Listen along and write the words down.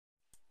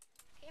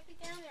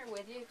be down there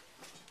with you.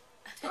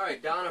 All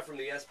right, Donna from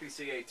the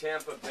SPCA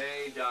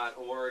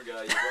TampaBay.org. You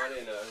brought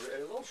in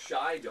a little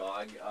shy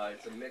dog.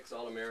 It's a mix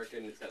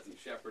All-American. It's got some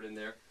Shepherd in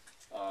there.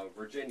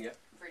 Virginia.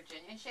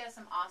 Virginia. She has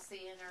some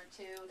Aussie in her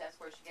too. That's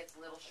where she gets a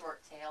little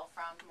short tail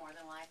from, more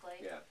than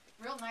likely. Yeah.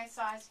 Real nice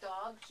sized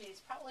dog.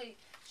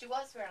 She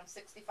was around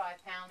 65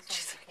 pounds when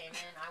she came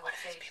in. I would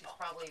say she's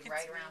probably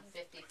right around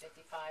 50,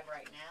 55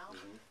 right now.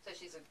 So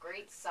she's a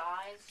great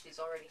size. She's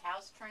already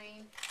house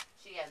trained.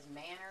 She has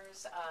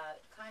manners.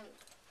 Kind of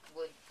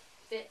would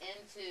fit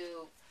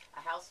into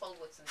a household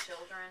with some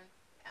children.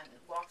 And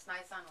walks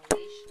nice on a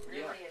leash.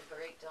 Really a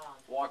great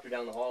dog. Walked her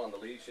down the hall on the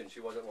leash, and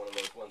she wasn't one of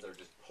those ones that are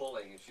just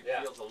pulling. And she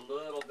feels a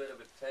little bit of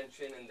a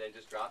tension, and then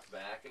just drops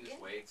back and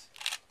just waits,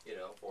 you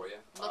know, for you.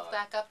 Look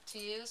back up to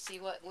you,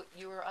 see what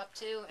you were up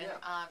to, and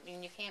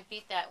and you can't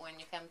beat that when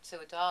you come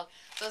to a dog.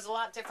 So it's a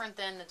lot different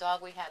than the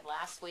dog we had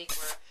last week,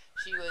 where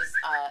she was,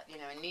 you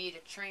know, in need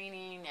of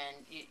training,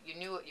 and you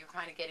knew what you were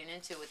kind of getting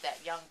into with that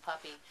young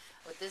puppy.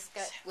 With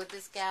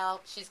this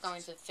gal, she's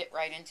going to fit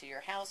right into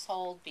your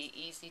household, be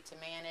easy to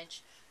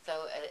manage.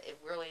 So it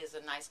really is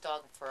a nice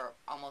dog for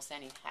almost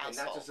any household.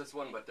 And not just this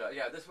one, but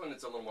yeah, this one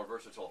is a little more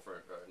versatile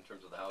for in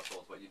terms of the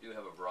households. But you do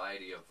have a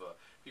variety of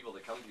people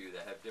that come to you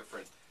that have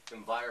different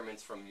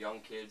environments, from young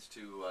kids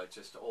to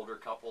just older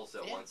couples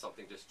that want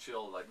something just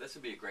chill. Like this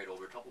would be a great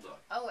older couple dog.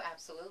 Oh,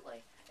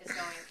 absolutely.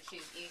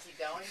 She's easy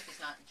going.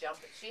 She's not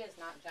jumping. She has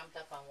not jumped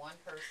up on one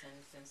person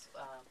since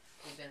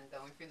we've been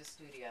going through the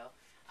studio.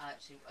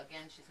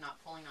 She's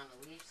not pulling on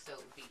the leash, so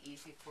it would be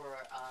easy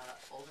for an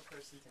older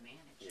person to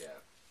manage. Yeah.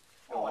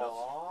 And what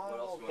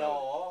else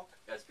dog.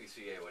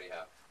 SPCA, what do you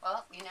have?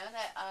 Well, you know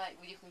that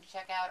you can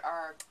check out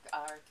our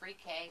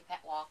 3K pet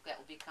walk that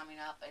will be coming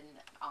up in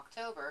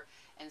October.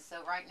 And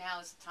so right now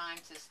is the time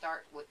to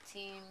start with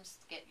teams,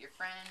 get your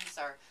friends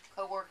or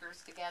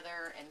coworkers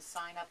together and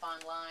sign up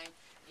online.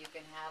 You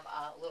can have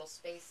a little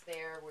space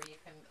there where you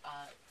can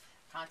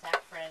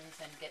contact friends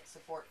and get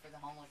support for the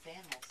homeless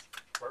animals.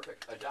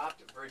 Perfect.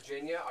 Adopt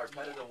Virginia, our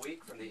pet of the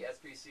week from the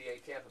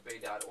SPCA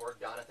TampaBay.org.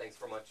 Donna, thanks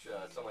so much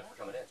for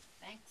coming in.